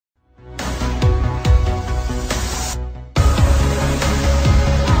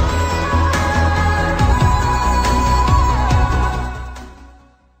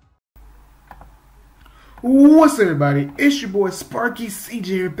What's up, everybody? It's your boy Sparky CJ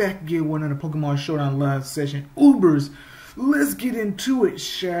here, back again with another Pokemon Showdown live session. Ubers, let's get into it,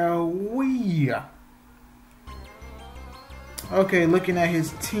 shall we? Okay, looking at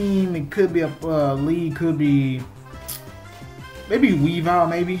his team, it could be a lead, could be maybe Weavile,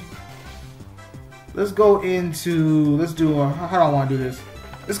 maybe. Let's go into, let's do a, how do I want to do this?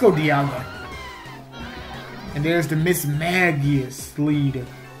 Let's go Dialga. And there's the Miss Magius lead.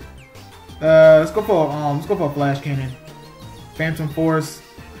 Let's go for a Flash Cannon. Phantom Force.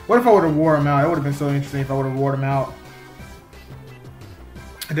 What if I would have wore him out? It would have been so interesting if I would have wore him out.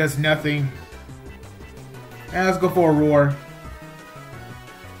 It does nothing. And let's go for a Roar.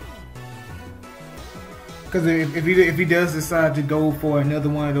 Because if he does decide to go for another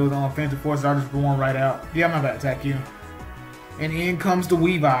one of those Phantom Forces, I'll just roar him right out. Yeah, I'm not about to attack you. And in comes the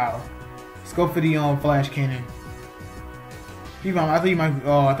Weavile. Let's go for the Flash Cannon. I thought he might.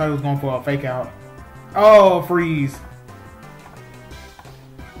 Oh, I thought he was going for a fake out. Oh, freeze!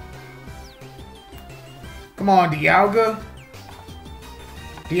 Come on, Dialga.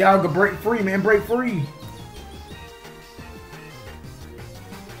 Dialga, break free, man! Break free!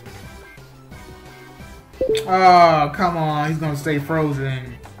 Oh, come on! He's gonna stay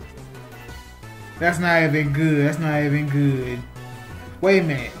frozen. That's not even good. That's not even good. Wait a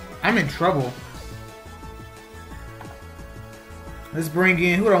minute. I'm in trouble. Let's bring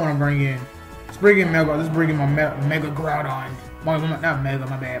in, who do I want to bring in? Let's bring in Mega, let's bring in my Mega Groudon. Not Mega,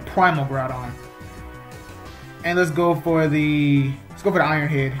 my bad. Primal Groudon. And let's go for the Iron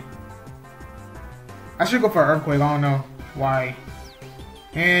Head. I should go for Earthquake, I don't know why.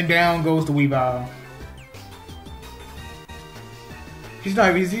 And down goes the Weavile. He's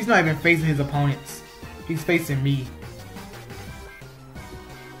not even facing his opponents. He's facing me.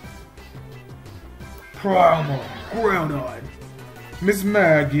 Primal Groudon. Miss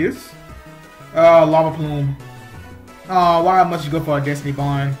Magius. Lava Plume. Why must you go for a Destiny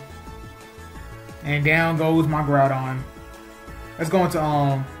Bond? And down goes my Groudon. Let's go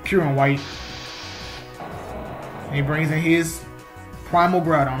into Pure and White. And he brings in his Primal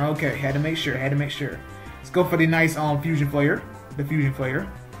Groudon. Okay, had to make sure, Let's go for the nice Fusion Flare. The Fusion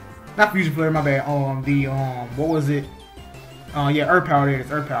Flare. Not Fusion Flare, my bad. What was it? Yeah, Earth Power, there it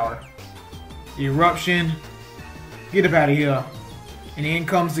is, Earth Power. Eruption. Get up out of here. And in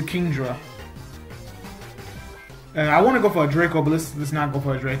comes the Kingdra. I want to go for a Draco, but let's not go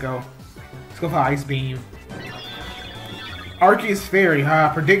for a Draco. Let's go for Ice Beam. Arceus Fairy.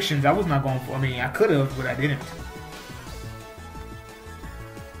 Predictions. I was not going for. I mean, I could have, but I didn't.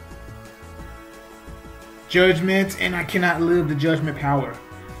 Judgment, and I cannot live the Judgment power.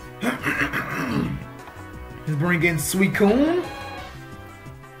 Let's bring in Suicune.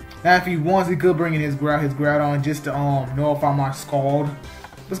 Now, if he wants, he could bring in his Groudon just to nullify my Scald.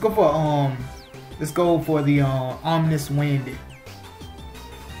 Let's go for the Ominous Wind.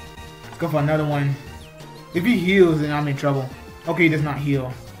 Let's go for another one. If he heals, then I'm in trouble. Okay, he does not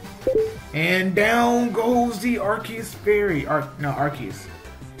heal. And down goes the Arceus Fairy. Arceus.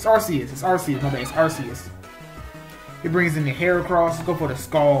 It's Arceus. It's Arceus. My bad. It's Arceus. He brings in the Heracross. Let's go for the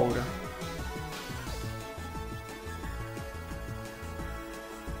Scald.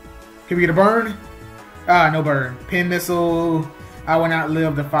 Can we get a burn? No burn. Pin Missile. I will not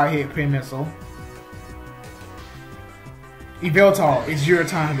live the 5-hit Pin Missile. Yveltal, it's your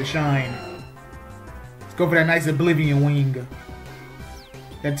time to shine. Let's go for that nice Oblivion Wing.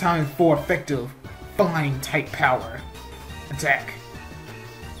 That time for effective flying type power. Attack.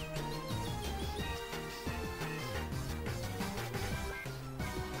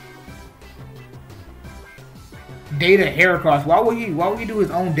 Data Heracross. Why would he do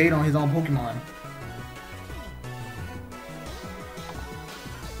his own data on his own Pokemon?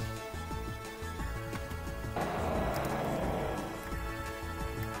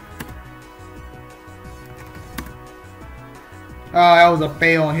 That was a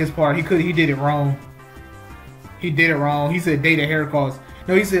fail on his part. He did it wrong. He did it wrong. He said Data Heracross.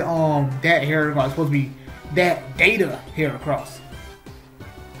 No, he said that Heracross. It's supposed to be that Data Heracross.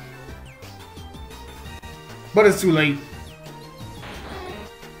 But it's too late.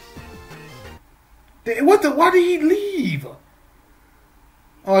 Why did he leave?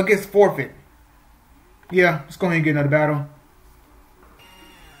 Oh, I guess forfeit. Yeah, let's go ahead and get another battle.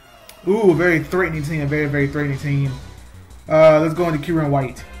 Ooh, very threatening team. Very threatening team. Let's go into Pure and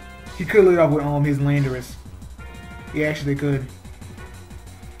White. He could lead off with his Landorus. He actually could.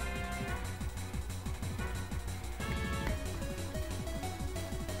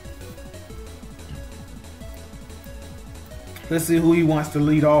 Let's see who he wants to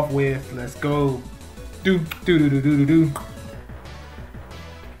lead off with. Let's go. Do.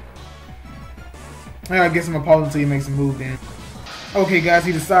 I guess I'm gonna pause until he makes a move then. Okay guys,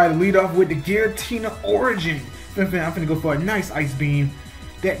 he decided to lead off with the Giratina Origin. I'm finna go for a nice Ice Beam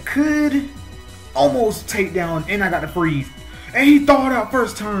that could almost take down, and I got the freeze. And he thawed out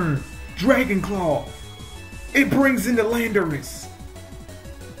first turn. Dragon Claw. It brings in the Landorus.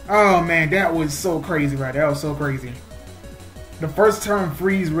 Oh man, that was so crazy right there. That was so crazy. The first turn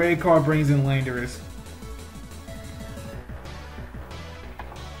freeze red card brings in Landorus.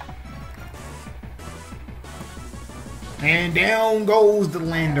 And down goes the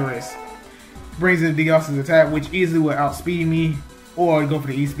Landorus. Brings in the Deoxys attack, which easily will outspeed me. Or go for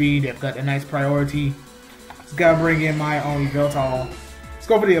the E-Speed that got a nice priority. Just gotta bring in my own Yveltal. Let's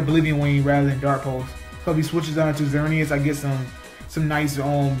go for the Oblivion Wing rather than Dark Pulse. So if he switches on to Xerneas, I get some nice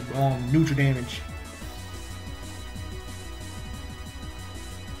neutral damage.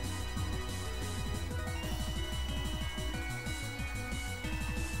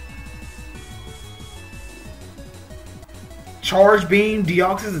 Charge Beam,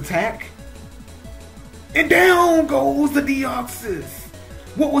 Deoxys attack. And down goes the Deoxys.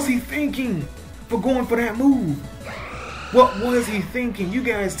 What was he thinking for going for that move? What was he thinking? You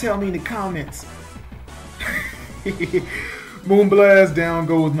guys tell me in the comments. Moonblast, down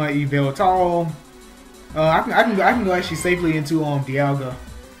goes my Yveltal. I can go actually safely into Dialga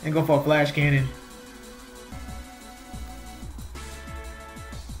and go for a Flash Cannon.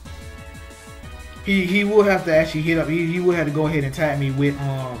 He will have to actually hit up. He will have to go ahead and tap me with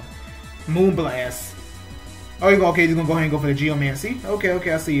Moonblast. Oh, okay, he's gonna go ahead and go for the Geomancy.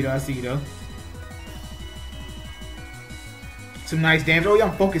 Okay, I see you though. Some nice damage. Oh yeah,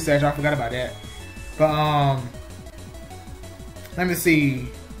 I'm Focus Sash. I forgot about that. But let me see.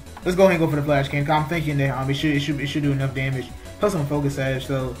 Let's go ahead and go for the Flash Cannon. I'm thinking that it should do enough damage. Plus I'm Focus Sash,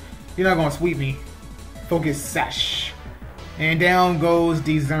 so you're not gonna sweep me. Focus Sash. And down goes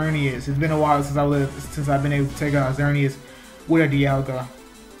the Xerneas. It's been a while since I've been able to take out Xerneas with a Dialga.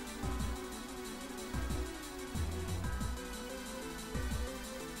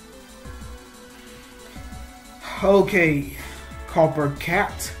 Okay, Copper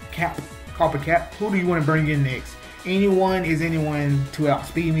Cat. Who do you want to bring in next? Anyone to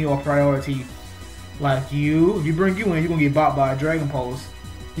outspeed me or priority like you. If you bring you in, you're gonna get bought by a Dragon Pulse.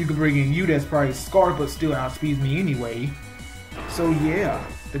 You can bring in you that's probably scarred but still outspeeds me anyway. So yeah,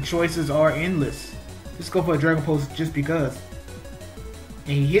 the choices are endless. Just go for a Dragon Pulse just because.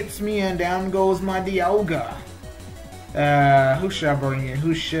 And he hits me and down goes my Dialga. Who should I bring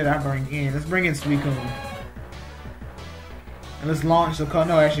in? Let's bring in Suicune. And let's launch the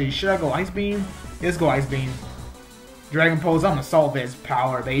no, actually, should I go Ice Beam? Let's go Ice Beam. Dragon Pulse, I'm Assault Vest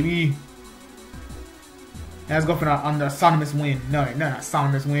power, baby. Now let's go for the Sonomous Wind. No, not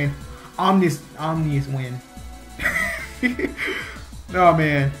Sonomous Wind. Omnious Wind. No,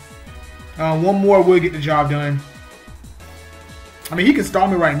 man. One more will get the job done. I mean, he can stall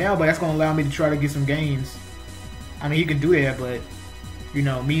me right now, but that's going to allow me to try to get some games. I mean, he can do that, but, you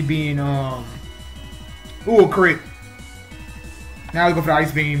know, me being, ooh, a crit. Now we go for the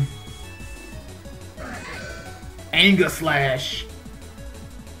Ice Beam. Anger Slash.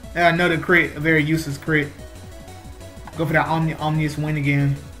 Another crit, a very useless crit. Go for that Omnious Wind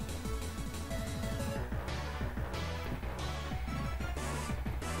again.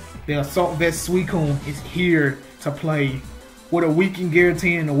 The Assault Vest Suicune is here to play. With a weakened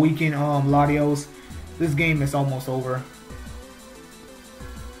Giratina and a weakened Latios, this game is almost over.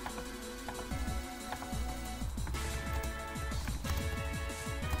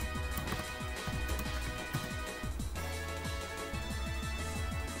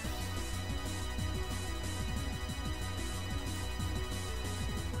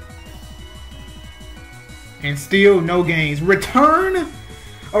 And still no gains. Return?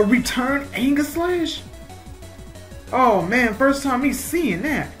 A return Anger Slash? Oh man, first time me seeing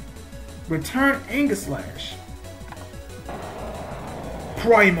that. Return Anger Slash.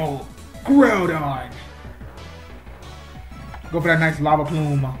 Primal Groudon. Go for that nice Lava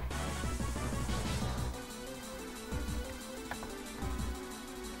Plume.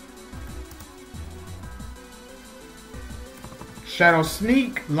 Shadow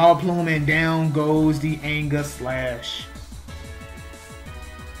Sneak, Lava Plume, and down goes the Anger Slash.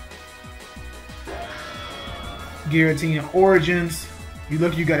 Giratina Origins. You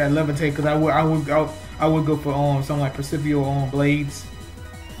look, you got that Levitate, because I would go for something like Percival Blades.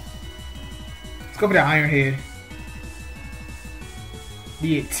 Let's go for that Iron Head.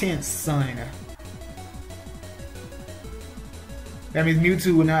 The Intense Sun. That means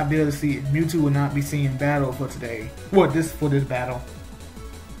Mewtwo will not be able to see it. Mewtwo will not be seeing battle for today. For this battle.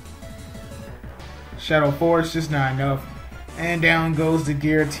 Shadow Force, just not enough. And down goes the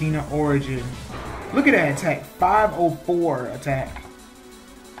Giratina Origin. Look at that attack. 504 attack.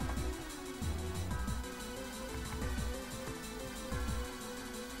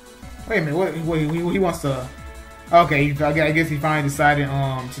 Wait a minute. What he wants to... Okay, I guess he finally decided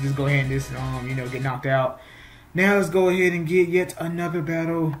to just go ahead and just you know, get knocked out. Now let's go ahead and get yet another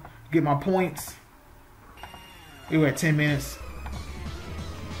battle. Get my points. We're at 10 minutes.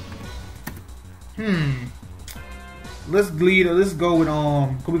 Let's go with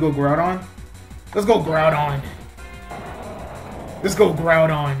can we go Groudon? Let's go Groudon. Let's go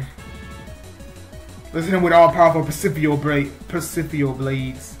Groudon. Let's hit him with all powerful Pacifico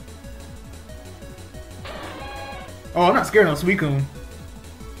Blades. Oh, I'm not scared of no Suicune.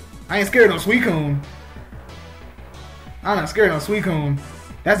 I ain't scared of no Suicune. I'm not scared of no Suicune.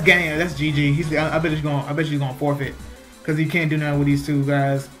 That's game. That's GG. I bet he's gonna forfeit because he can't do nothing with these two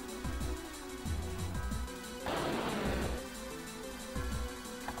guys.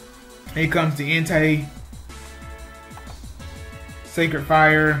 Here comes the Entei. Sacred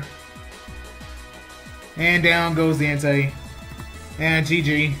Fire. And down goes the Entei. And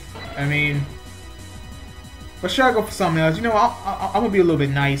GG. I mean, but should I go for something else? You know, I'm gonna be a little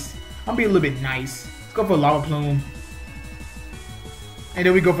bit nice. I'm gonna be a little bit nice. Let's go for Lava Plume. And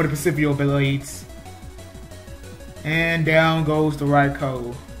then we go for the Pacifico Blades. And down goes the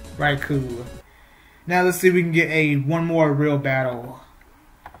Raikou. Now let's see if we can get one more real battle.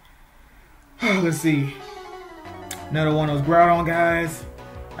 Let's see. Another one of those Groudon guys.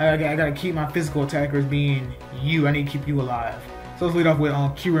 I gotta keep my physical attackers being you. I need to keep you alive. So let's lead off with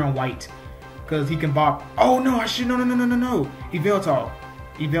Kyurem White. Because he can bop. Oh no, I should. No. Yveltal.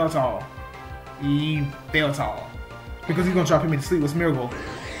 Because he's gonna try to put me to sleep with Smeargle.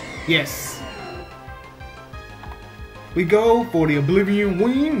 Yes. We go for the Oblivion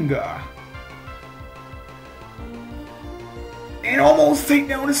Wing. And almost take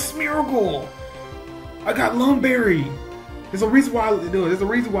down the Smeargle. I got Lumberry. There's a reason why I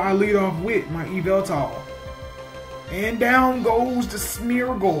lead off with my Yveltal. And down goes the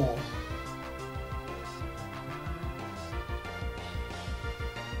Smeargle.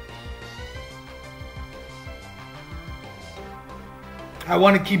 I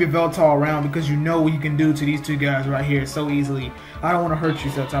want to keep Yveltal around because you know what you can do to these two guys right here so easily. I don't want to hurt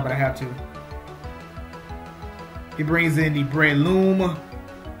you sometimes, but I have to. He brings in the Breloom.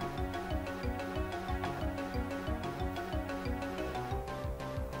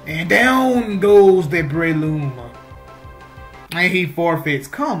 And down goes the Breloom. And he forfeits.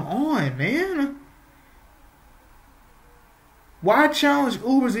 Come on, man. Why challenge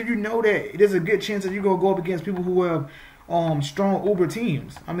Ubers if you know that there's a good chance that you're going to go up against people who have strong Uber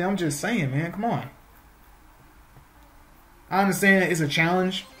teams? I mean, I'm just saying, man. Come on. I understand it's a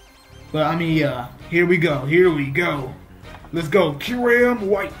challenge. But, I mean, here we go. Let's go. Kyurem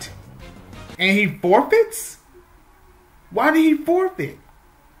White. And he forfeits? Why did he forfeit?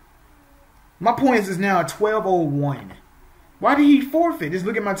 My points is now 1201. Why did he forfeit? Just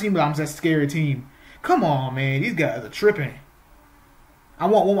look at my team. I'm just a scary team. Come on, man. These guys are tripping. I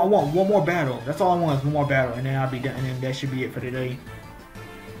want one more battle. That's all I want is one more battle, and then I'll be done. And then that should be it for today.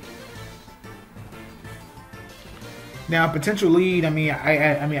 Now, potential lead. I mean,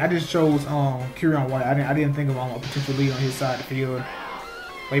 I just chose Kyurem White. I didn't think of a potential lead on his side of the field.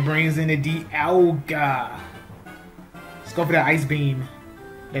 But he brings in the Dialga. Let's go for that Ice Beam.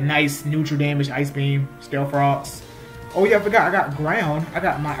 The nice neutral damage Ice Beam. Stealth Rocks. Oh yeah, I forgot. I got Ground. I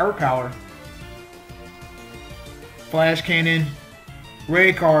got my Earth Power. Flash Cannon.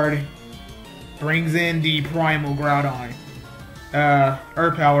 Red card. Brings in the Primal Groudon.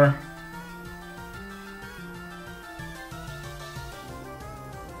 Earth Power.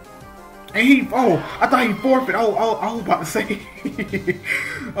 And he, I thought he forfeit. I was about to say.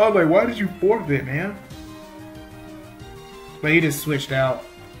 I was like, why did you forfeit, man? But he just switched out.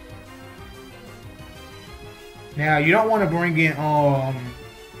 Now, you don't want to bring in,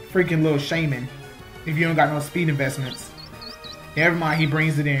 freaking little Shaman if you don't got no speed investments. Never mind, he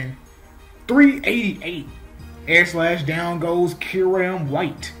brings it in. 388. Air Slash, down goes Kyurem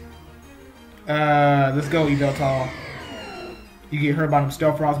White. Let's go, Yveltal. You get hurt by them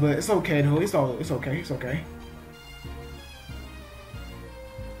Stealth Rocks, but it's okay though. It's okay.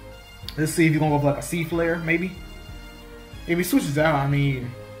 Let's see if you're gonna go for like a Sea Flare, maybe. If he switches out, I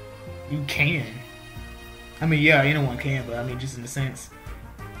mean, you can. I mean, yeah, anyone can, but I mean, just in a sense.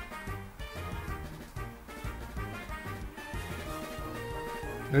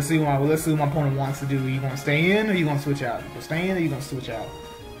 Let's see what my opponent wants to do. You gonna stay in or you gonna switch out? You gonna stay in or you gonna switch out?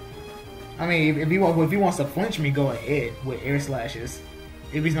 I mean, if he wants to flinch me, go ahead with Air Slashes.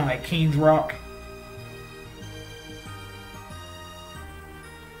 If he's not like King's Rock.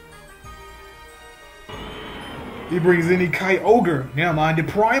 He brings in the Kyogre. Never mind, the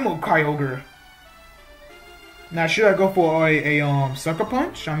Primal Kyogre. Now, should I go for a Sucker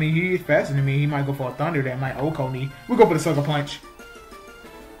Punch? I mean, he's faster than me. He might go for a Thunder that might OHKO me. We'll go for the Sucker Punch.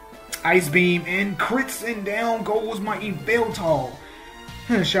 Ice Beam and crits, and down goes my Yveltal.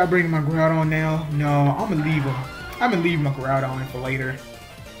 Should I bring my Groudon now? No, I'm gonna leave him. I'm gonna leave my Groudon for later.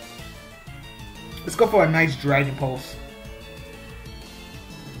 Let's go for a nice Dragon Pulse.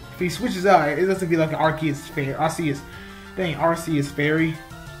 If he switches out, it doesn't be like an Arceus Fairy. Arceus. Dang, Arceus Fairy.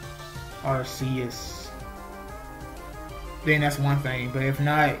 Arceus. Then that's one thing, but if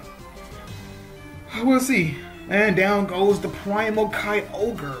not, we'll see. And down goes the Primal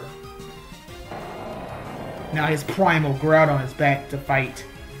Kyogre. Now his Primal Groudon is back to fight.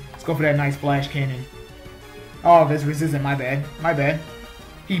 Let's go for that nice Flash Cannon. Oh, this resistant, my bad. My bad.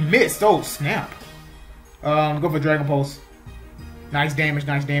 He missed, oh snap. Go for Dragon Pulse. Nice damage,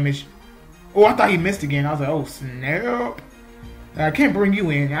 nice damage. Oh, I thought he missed again. I was like, oh snap. I can't bring you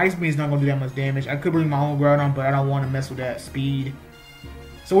in. Ice Beam is not going to do that much damage. I could bring my own Groudon, but I don't want to mess with that speed.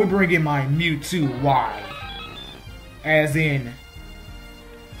 So we bring in my Mewtwo Y. As in,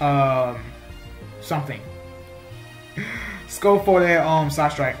 something. Let's go for that,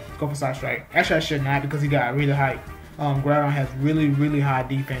 Side Strike. Go for Side Strike. Actually, I should not because he got really high. Groudon has really, really high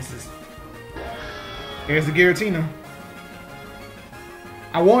defenses. There's the Giratina.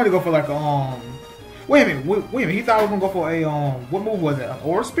 I wanted to go for like a, wait a minute, he thought I was gonna go for a, what move was it? An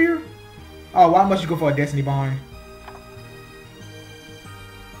Aura Spear? Oh, why must you go for a Destiny Bond?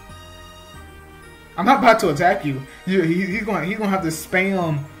 I'm not about to attack you. He's gonna have to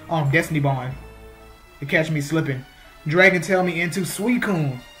spam, Destiny Bond to catch me slipping. Dragon Tail me into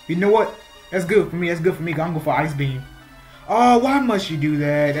Suicune. You know what? That's good for me, I'm gonna go for Ice Beam. Oh, why must you do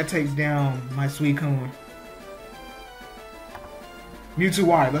that? That takes down my Suicune. Mewtwo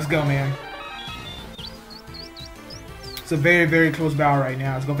Y, let's go, man. It's a very, very close battle right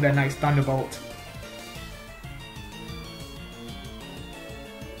now. Let's go for that nice Thunderbolt.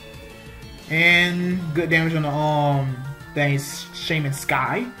 And good damage on the that Shaman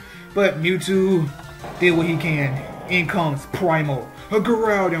Sky. But Mewtwo did what he can. In comes Primal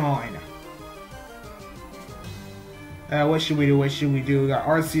Groudon. What should we do? What should we do? We got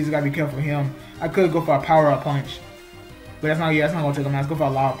Arceus, gotta be careful with him. I could go for a Power Up Punch. But that's not gonna take him out. Let's go for a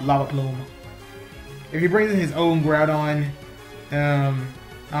Lava Plume. If he brings in his own Groudon, I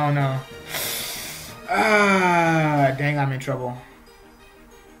don't know. Dang, I'm in trouble.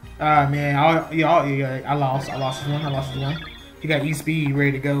 Man, I lost this one. He got E-Speed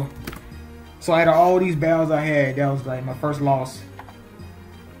ready to go. So out of all these battles I had, that was like my first loss.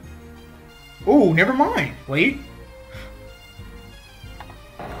 Oh, never mind. Wait.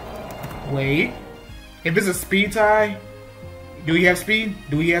 If it's a speed tie, do he have speed?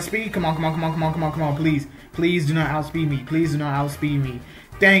 Do he have speed? Come on, please. Please do not outspeed me. Please do not outspeed me.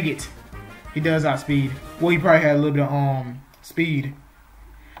 Dang it. He does outspeed. Well, he probably had a little bit of speed.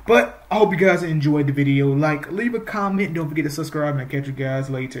 But I hope you guys enjoyed the video. Leave a comment. Don't forget to subscribe, and I'll catch you guys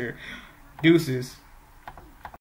later. Deuces.